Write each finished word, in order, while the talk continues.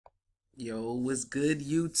Yo, what's good,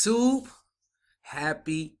 YouTube?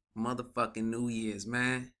 Happy motherfucking New Year's,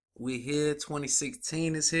 man. We're here.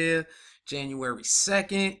 2016 is here. January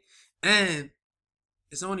 2nd. And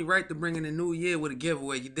it's only right to bring in the new year with a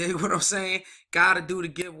giveaway. You dig what I'm saying? Gotta do the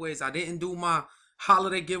giveaways. I didn't do my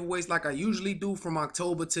holiday giveaways like I usually do from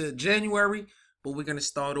October to January. But we're going to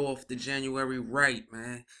start off the January right,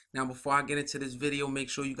 man. Now, before I get into this video, make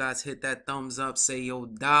sure you guys hit that thumbs up. Say yo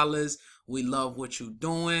dollars. We love what you're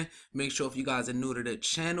doing. Make sure if you guys are new to the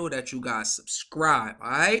channel that you guys subscribe, all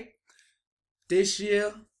right? This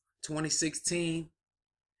year, 2016,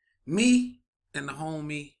 me and the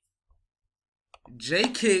homie J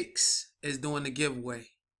Kicks is doing the giveaway,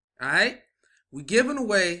 all right? We're giving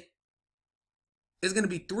away, it's going to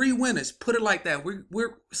be 3 winners. Put it like that.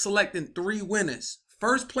 We're selecting 3 winners.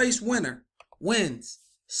 First place winner wins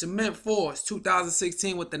Cement Force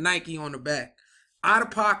 2016 with the Nike on the back. Out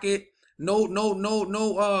of pocket. Nobody's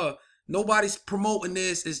promoting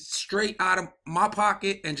this. It's straight out of my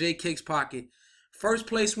pocket and J Kick's pocket. First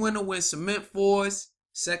place winner wins Cement Force.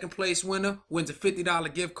 Second place winner wins a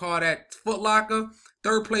 $50 gift card at Foot Locker.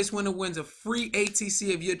 Third place winner wins a free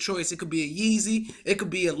ATC of your choice. It could be a Yeezy, it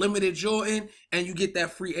could be a limited Jordan, and you get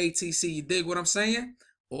that free ATC. You dig what I'm saying?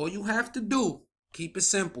 All you have to do, keep it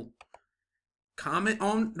simple. Comment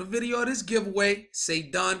on the video of this giveaway, say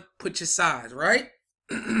done, put your size, right?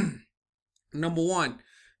 Number 1,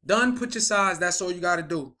 done, put your size. That's all you got to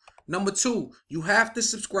do. Number 2, you have to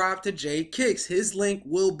subscribe to J Kicks. His link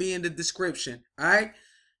will be in the description. All right.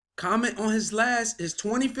 Comment on his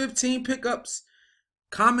 2015 pickups.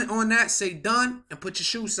 Comment on that. Say done and put your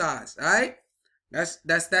shoe size. All right.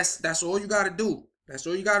 That's all you got to do. That's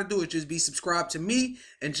all you got to do is just be subscribed to me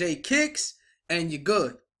and J Kicks, and you're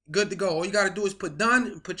good. Good to go. All you got to do is put done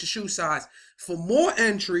and put your shoe size. For more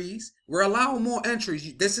entries, we're allowing more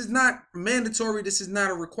entries. This is not mandatory. This is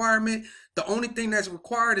not a requirement. The only thing that's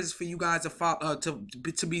required is for you guys to follow,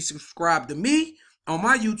 to be subscribed to me on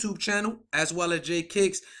my YouTube channel as well as J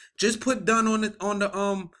Kicks. Just put done on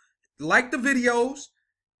the like the videos,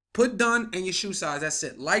 put done and your shoe size. That's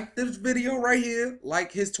it. Like this video right here,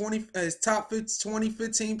 like his top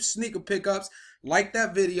 2015 sneaker pickups. Like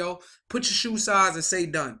that video, put your shoe size and say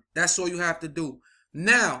done. That's all you have to do.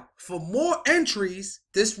 Now, for more entries,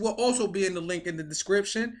 this will also be in the link in the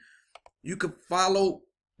description. You can follow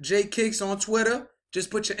J Kicks on Twitter. Just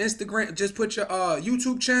put your Instagram, just put your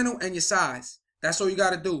YouTube channel and your size. That's all you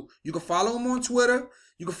got to do. You can follow him on Twitter.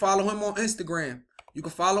 You can follow him on Instagram. You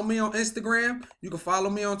can follow me on Instagram. You can follow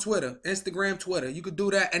me on Twitter. Instagram, Twitter. You can do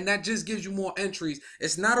that, and that just gives you more entries.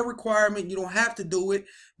 It's not a requirement. You don't have to do it.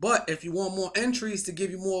 But if you want more entries to give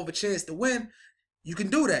you more of a chance to win, you can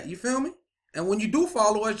do that. You feel me? And when you do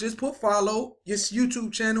follow us, just put follow your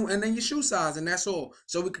YouTube channel and then your shoe size, and that's all.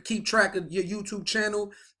 So we could keep track of your YouTube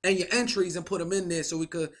channel and your entries and put them in there so we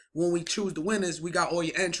could, when we choose the winners, we got all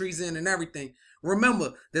your entries in and everything.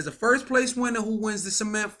 Remember, there's a first place winner who wins the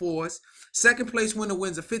Cement Force. Second place winner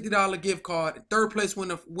wins a $50 gift card. Third place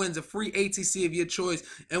winner wins a free ATC of your choice,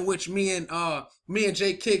 in which me and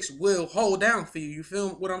J Kicks will hold down for you. You feel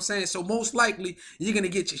what I'm saying? So most likely you're gonna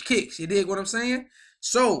get your kicks. You dig what I'm saying?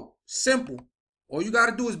 So simple. All you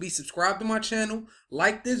gotta do is be subscribed to my channel,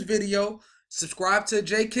 like this video, subscribe to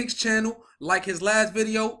J Kicks channel, like his last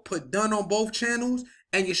video, put done on both channels,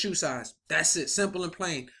 and your shoe size. That's it. Simple and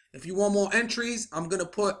plain. If you want more entries, I'm gonna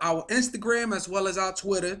put our Instagram as well as our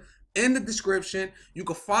Twitter in the description. You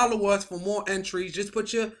can follow us for more entries.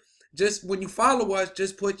 When you follow us,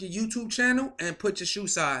 just put your YouTube channel and put your shoe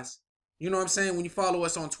size. You know what I'm saying? When you follow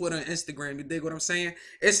us on Twitter and Instagram, you dig what I'm saying?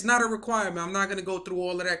 It's not a requirement. I'm not going to go through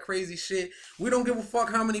all of that crazy shit. We don't give a fuck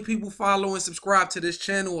how many people follow and subscribe to this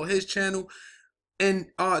channel or his channel. And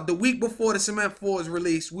the week before the Cement 4 is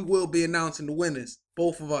released, we will be announcing the winners.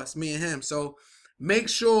 Both of us, me and him. So make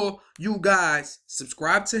sure you guys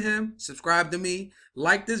subscribe to him, subscribe to me,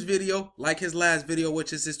 like this video, like his last video,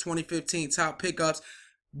 which is his 2015 top pickups.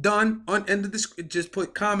 Done on in the just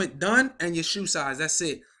put comment done and your shoe size. That's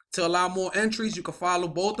it. To allow more entries, you can follow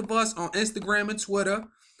both of us on Instagram and Twitter.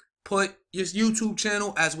 Put your YouTube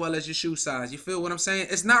channel as well as your shoe size. You feel what I'm saying?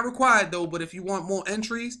 It's not required though, but if you want more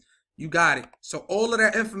entries, you got it. So all of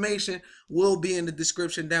that information will be in the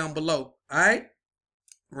description down below. All right?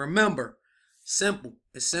 Remember, simple.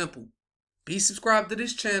 It's simple. Be subscribed to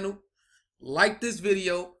this channel. Like this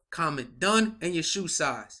video. Comment done and your shoe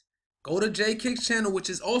size. Go to J Kicks channel, which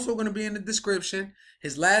is also going to be in the description.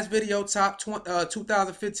 His last video, top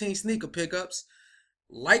 2015 sneaker pickups.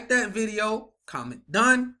 Like that video, comment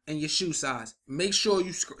done, and your shoe size. Make sure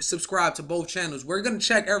you subscribe to both channels. We're going to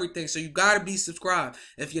check everything, so you got to be subscribed.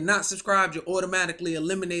 If you're not subscribed, you're automatically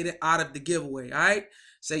eliminated out of the giveaway, all right?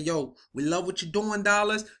 Say, yo, we love what you're doing,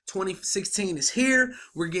 dollars. 2016 is here.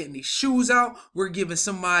 We're getting these shoes out. We're giving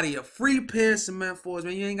somebody a free pair of cement fours,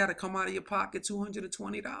 man. You ain't got to come out of your pocket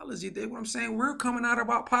 $220. You dig what I'm saying? We're coming out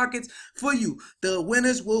of our pockets for you. The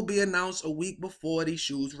winners will be announced a week before these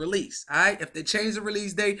shoes release. All right? If they change the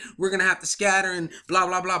release date, we're going to have to scatter and blah,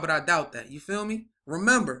 blah, blah, but I doubt that. You feel me?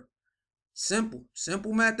 Remember, simple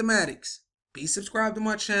mathematics. Be subscribed to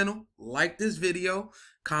my channel, like this video,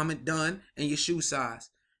 comment done, and your shoe size.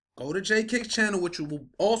 Go to J Kicks channel, which will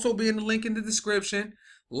also be in the link in the description.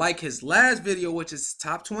 Like his last video, which is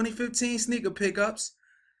top 2015 sneaker pickups.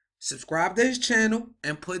 Subscribe to his channel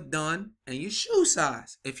and put done and your shoe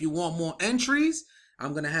size. If you want more entries,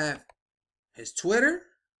 I'm going to have his Twitter,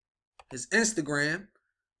 his Instagram,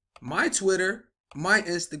 my Twitter, my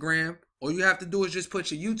Instagram. All you have to do is just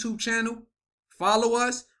put your YouTube channel, follow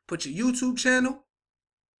us, put your YouTube channel,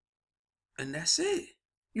 and that's it.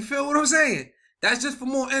 You feel what I'm saying? That's just for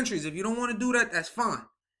more entries. If you don't want to do that, that's fine.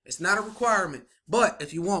 It's not a requirement. But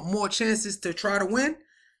if you want more chances to try to win,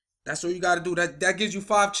 that's what you got to do. That gives you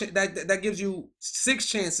that gives you 6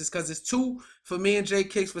 chances, because it's 2 for me and J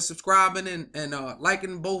Kicks for subscribing and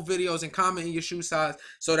liking both videos and commenting your shoe size.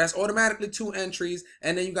 So that's automatically 2 entries,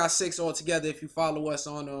 and then you got 6 altogether if you follow us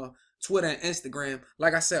on Twitter and Instagram.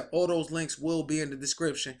 Like I said, all those links will be in the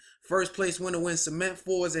description. First place winner wins cement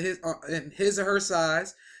fours in his or her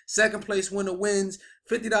size. Second place winner wins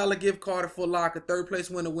 $50 gift card at Foot Locker. Third place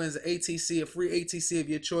winner wins an ATC, a free ATC of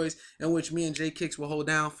your choice, in which me and J Kicks will hold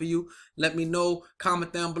down for you. Let me know,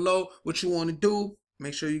 comment down below what you want to do.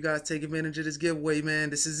 Make sure you guys take advantage of this giveaway, man.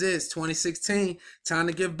 This is it. It's 2016. Time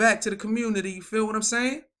to give back to the community. You feel what I'm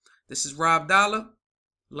saying? This is Rob Dollar.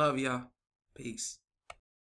 Love y'all. Peace.